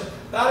person.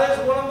 That is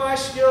one of my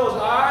skills.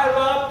 I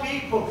love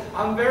people.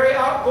 I'm very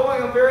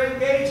outgoing. I'm very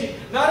engaging.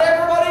 Not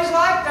everybody's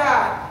like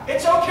that.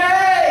 It's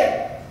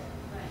okay.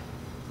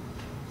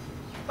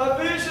 A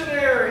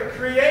visionary,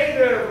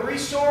 creative,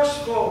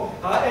 resourceful,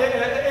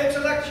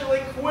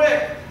 intellectually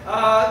quick.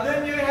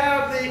 Then you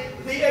have the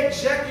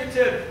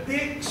executive,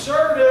 the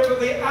assertive,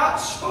 the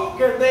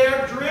outspoken. They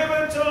are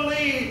driven to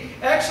lead.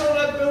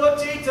 Excellent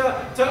ability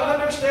to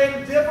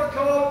understand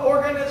difficult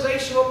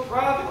organizational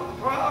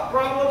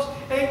problems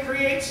and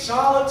create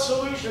solid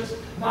solutions.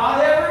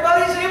 Not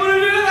everybody's able to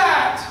do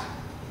that.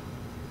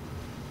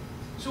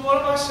 So what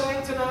am I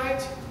saying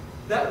tonight?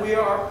 That we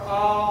are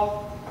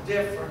all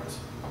different.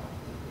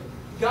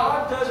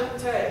 God doesn't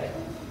take,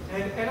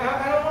 and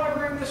I don't want to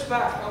bring this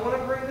back. I want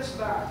to bring this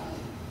back.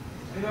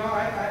 You know,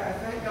 I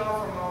thank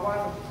God for my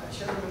wife.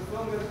 She hasn't been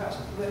filming the past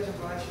 2 days,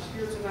 but she's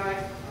here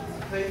tonight,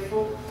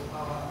 faithful.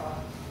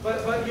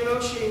 But you know,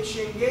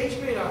 she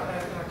engaged me in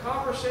a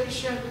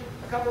conversation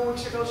a couple of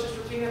weeks ago,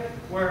 Sister Tina,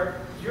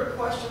 where your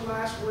question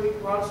last week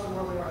brought us to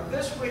where we are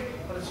this week,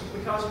 but it's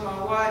because of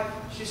my wife.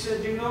 She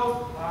said, you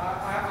know,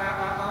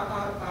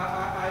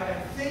 I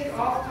think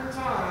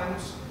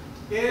oftentimes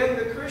in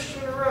the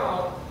Christian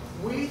realm,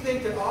 we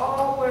think that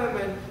all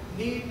women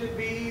need to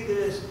be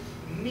this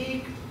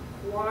meek,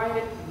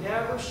 quiet,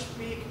 never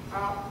speak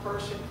out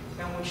person,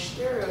 and we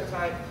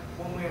stereotype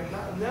when we have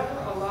never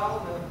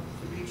allowed them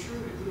to be true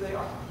to who they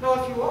are.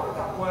 Now, if you are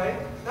that way,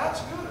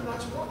 that's good and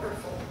that's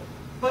wonderful.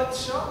 But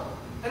some,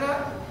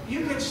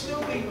 you can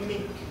still be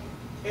meek,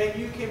 and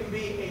you can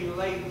be a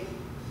lady,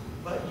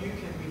 but you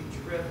can be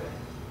driven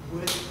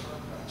with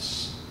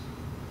purpose.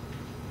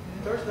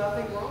 There's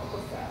nothing wrong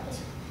with that.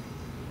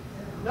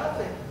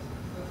 Nothing.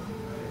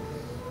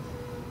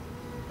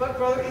 But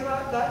Brother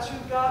Eli, that's who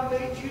God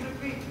made you to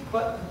be.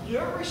 But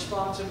your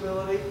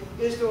responsibility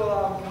is to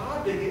allow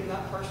God to get in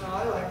that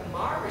personality, like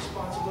my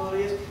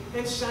responsibility is,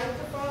 and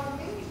sanctify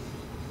me.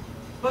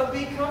 But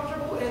be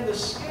comfortable in the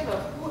skin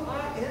of who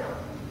I am.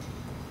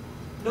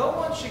 No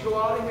one should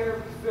go out of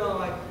here feeling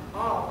like,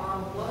 oh,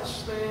 I'm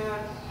less than,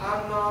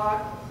 I'm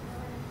not.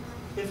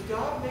 If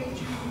God made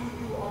you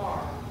who you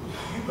are,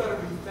 you better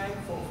be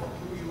thankful for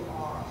who you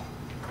are.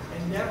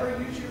 And never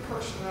use your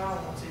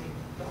personality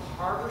to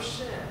harbor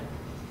sin,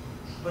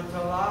 but to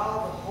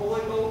allow the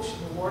Holy Ghost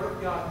and the Word of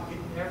God to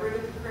get in every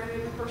cranny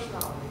of your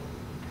personality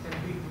and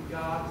be who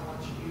God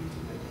wants you to be.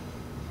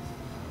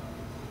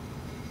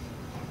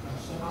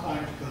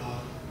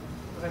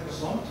 Now,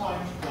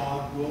 sometimes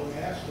God will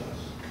ask us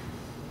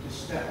to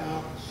step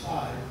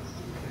outside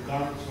the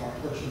garments of our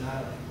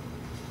personality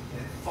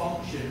and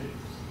function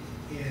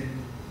in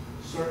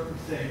certain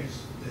things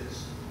that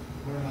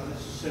we're not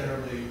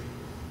necessarily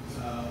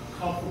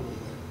comfortable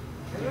with.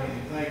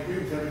 And I agree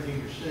with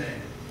everything you're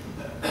saying.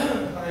 I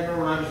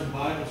remember when I was in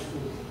Bible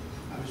school,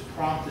 I was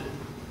prompted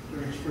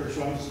during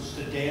spiritual emphasis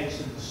to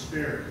dance in the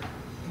Spirit.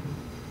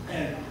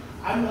 And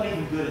I'm not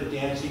even good at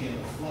dancing in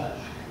the flesh.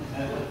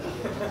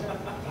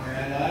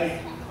 And I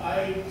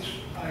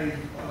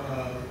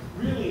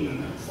really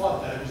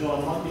thought that. It was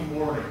on Monday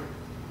morning.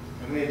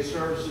 And we had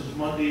services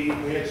Monday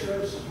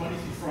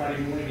through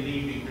Friday morning and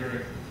evening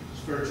during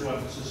spiritual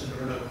emphasis, and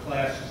there were no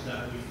classes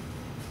that week.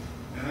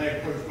 And I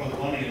approached Brother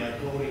Bunny and I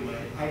told him,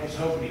 I was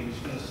hoping he was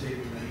going to say to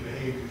me, you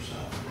behave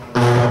yourself.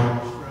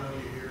 Around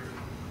you here.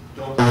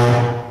 Don't do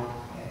that.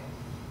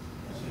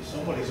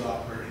 Somebody's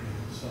operating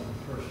in some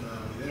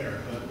personality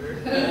there.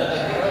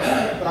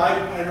 But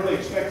I really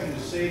expect him to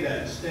say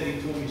that. Instead,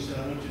 he told me, he said,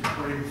 I want you to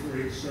pray before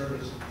each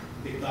service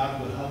that God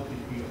will help you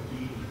to be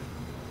obedient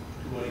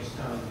to what he's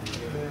telling you to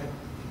do.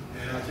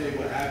 And I'll tell you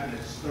what happened.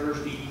 It's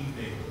Thursday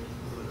evening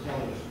where the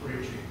fellow was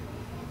preaching.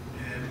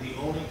 And the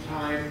only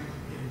time in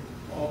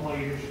all my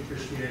years of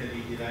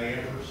Christianity did I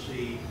ever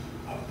see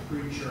a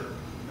preacher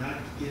not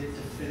get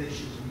to finish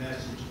his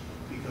message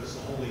because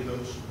the Holy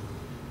Ghost moved.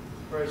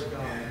 Praise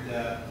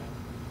God.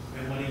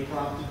 And when he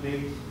prompted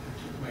me, I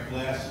took my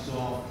glasses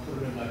off, put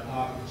them in my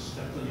pocket,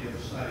 stepped on the other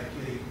side of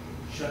Kitty,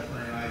 shut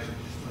my eyes, and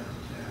just went to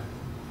town.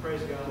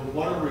 Praise God. But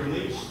what a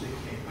release that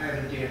came. I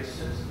haven't danced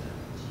since then.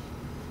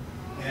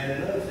 And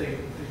another thing,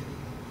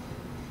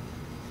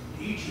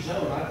 each his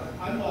own.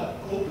 I'm not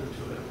open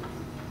to it.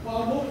 Well,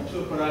 I'm open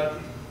to it, but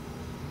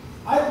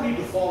I don't need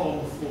to fall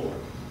on the floor.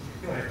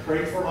 I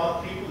prayed for a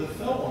lot of people that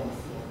fell on the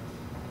floor.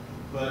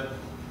 But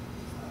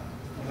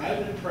when I've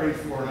been prayed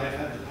for and I've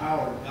had the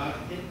power of God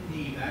hit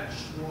me that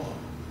strong,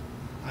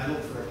 I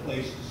look for a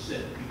place to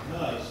sit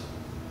because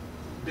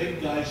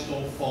big guys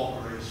don't fall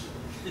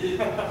gracefully.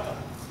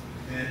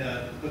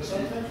 But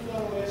sometimes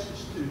God will ask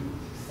us to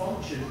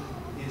function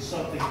in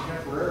something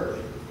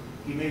temporarily.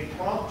 He may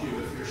prompt you,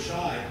 if you're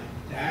shy,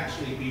 to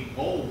actually be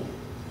bold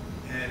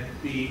and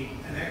be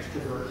an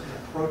extrovert and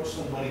approach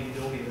somebody you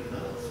don't even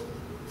know.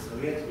 So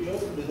we have to be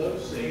open to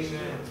those things.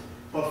 Amen.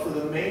 But for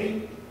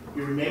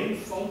your main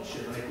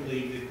function, I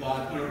believe that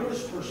God, what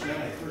is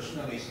personality?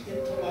 Personality is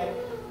intellect,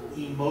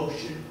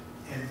 emotion,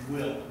 and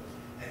will.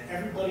 And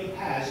everybody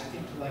has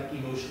intellect,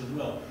 emotion, and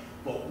will.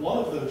 But one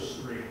of those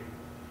three,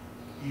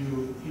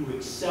 you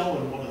excel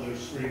in one of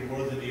those three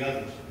more than the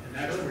others. And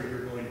that's where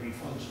you're going to be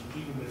functioning,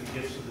 even with the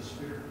gifts of the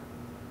Spirit.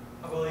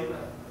 I believe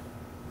that.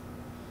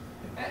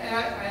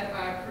 And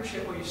I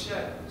appreciate what you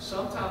said.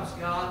 Sometimes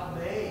God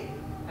may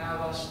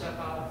have us step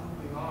out of who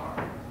we are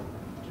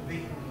to be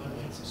who He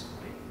needs us to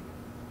be.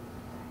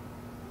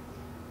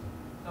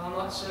 Now, I'm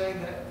not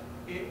saying that,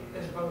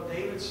 as Brother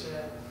David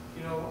said,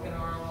 in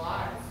our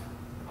life,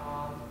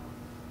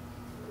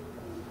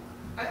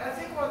 I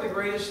think one of the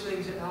greatest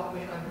things that helped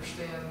me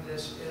understand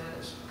this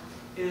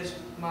is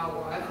my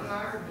wife and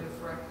I are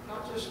different,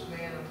 not just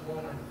man and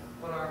woman,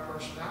 but our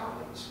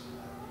personalities.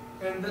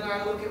 And then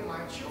I look at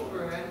my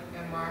children,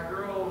 and my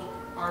girls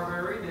are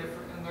very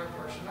different in their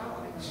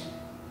personalities.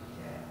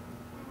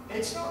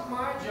 It's not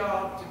my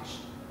job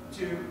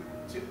to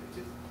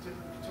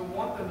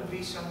want them to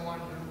be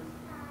someone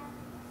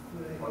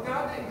who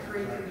God didn't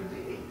create them to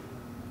be.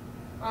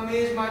 I mean,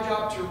 it's my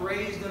job to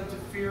raise them to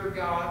fear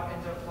God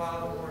and to apply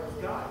the Word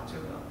of God to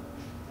them.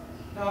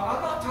 Now,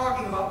 I'm not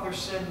talking about their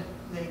sin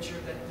nature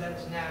that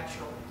is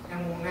natural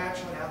and will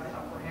naturally have the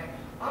upper hand.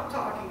 I'm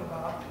talking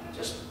about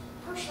just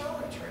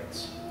personality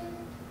traits,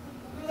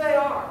 who they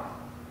are.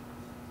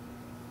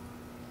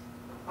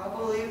 I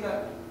believe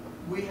that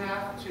we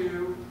have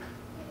to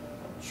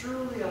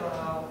truly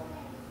allow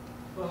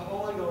the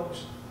Holy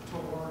Ghost to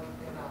work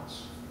in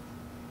us.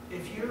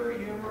 If you're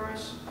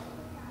humorous,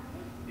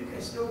 you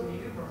can still be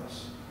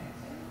humorous.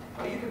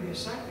 Or you can be a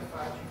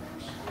sanctified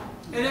humorous.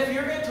 And if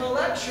you're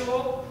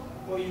intellectual,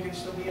 well, you can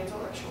still be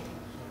intellectual.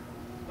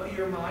 But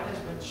your mind has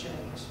been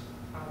changed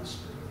by the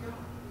Spirit of God.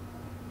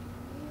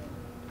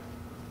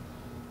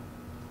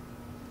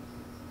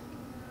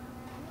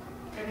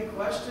 Any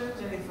questions?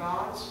 Any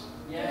thoughts?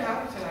 Yeah.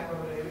 Happy tonight,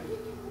 Brother David.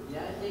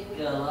 Yeah, I think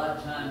a lot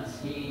of times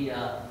he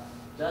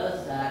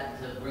does that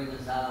to bring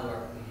us out of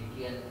our,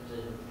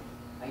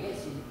 I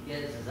guess he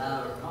gets us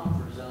out of our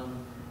comfort zone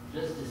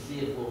just to see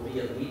if we'll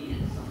be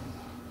obedient to something.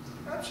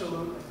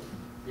 Absolutely.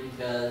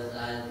 Because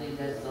I think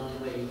that's the only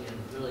way you can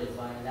really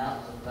find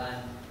out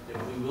sometimes if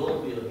we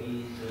will be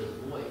obedient to His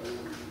voice.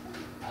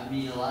 I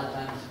mean, a lot of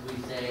times we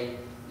say,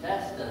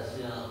 test us,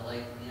 we want,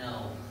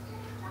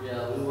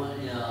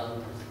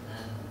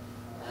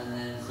 and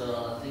then so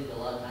I think a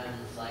lot of times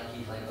it's like,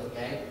 He's like,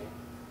 okay,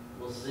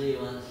 we'll see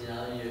once, you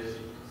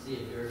see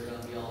if you're going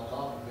to be all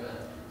talk, you're going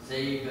to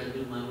say you're going to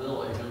do my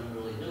will or you're going to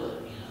really do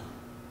it,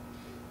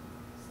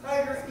 I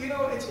agree.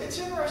 It's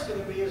interesting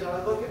to me as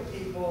I look at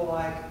people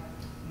like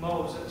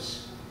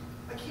Moses.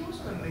 Like, he was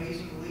an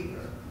amazing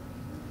leader.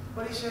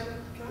 But he said,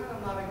 God,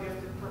 I'm not a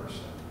gifted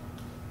person.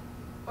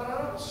 But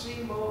I don't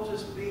see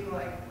Moses being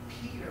like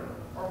Peter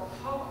or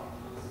Paul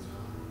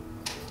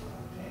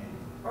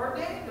or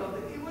Daniel.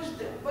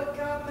 But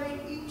God made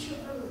each of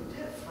them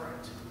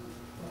different.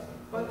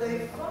 But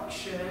they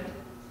functioned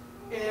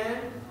in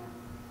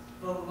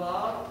the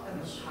love and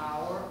the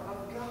power of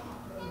God.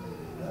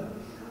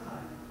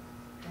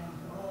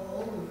 All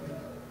over you.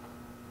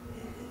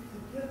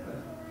 It's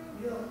different.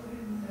 You're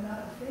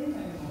not the same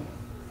anymore.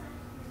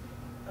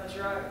 That's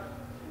right.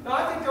 Now, I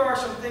think there are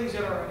some things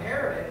that are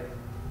inherited.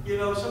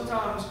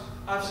 Sometimes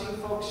I've seen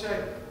folks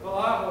say, well,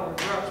 I hold a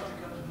grudge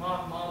because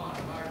my mama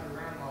and my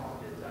grandma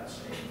did that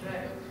same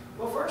thing.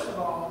 Well, first of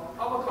all,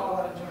 I would call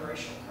that a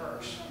generational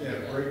curse. Yeah,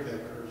 break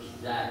that curse.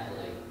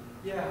 Exactly.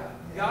 Yeah,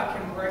 God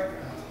can break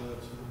that.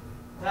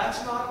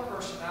 That's not a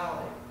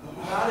personality.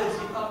 That is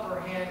the upper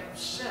hand of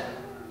sin,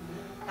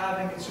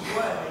 having its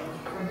way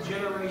from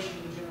generation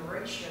to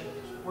generation,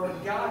 where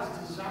God's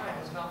design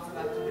is not for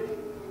that to be.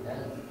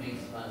 That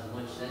makes about as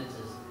much sense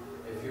as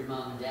if your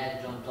mom and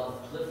dad jumped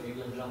off the cliff, you're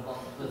going to jump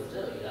off the cliff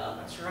too,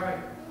 That's right.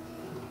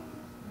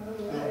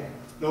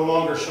 No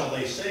longer shall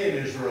they say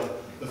in Israel,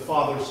 the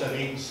fathers have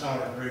eaten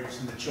sour grapes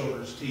and the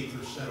children's teeth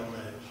are set on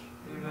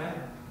edge. Amen.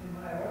 In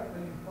my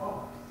earthly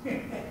fault.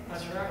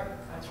 That's right.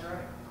 That's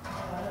right. I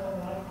don't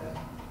like that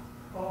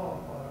fall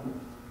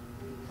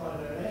for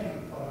the rain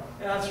part.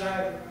 That's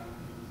right.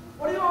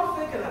 What do you all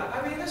think of that? I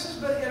mean, this has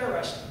been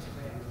interesting to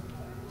me.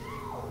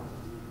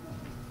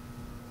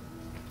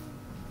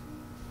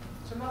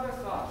 Some other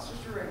thoughts,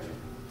 Sister Rachel.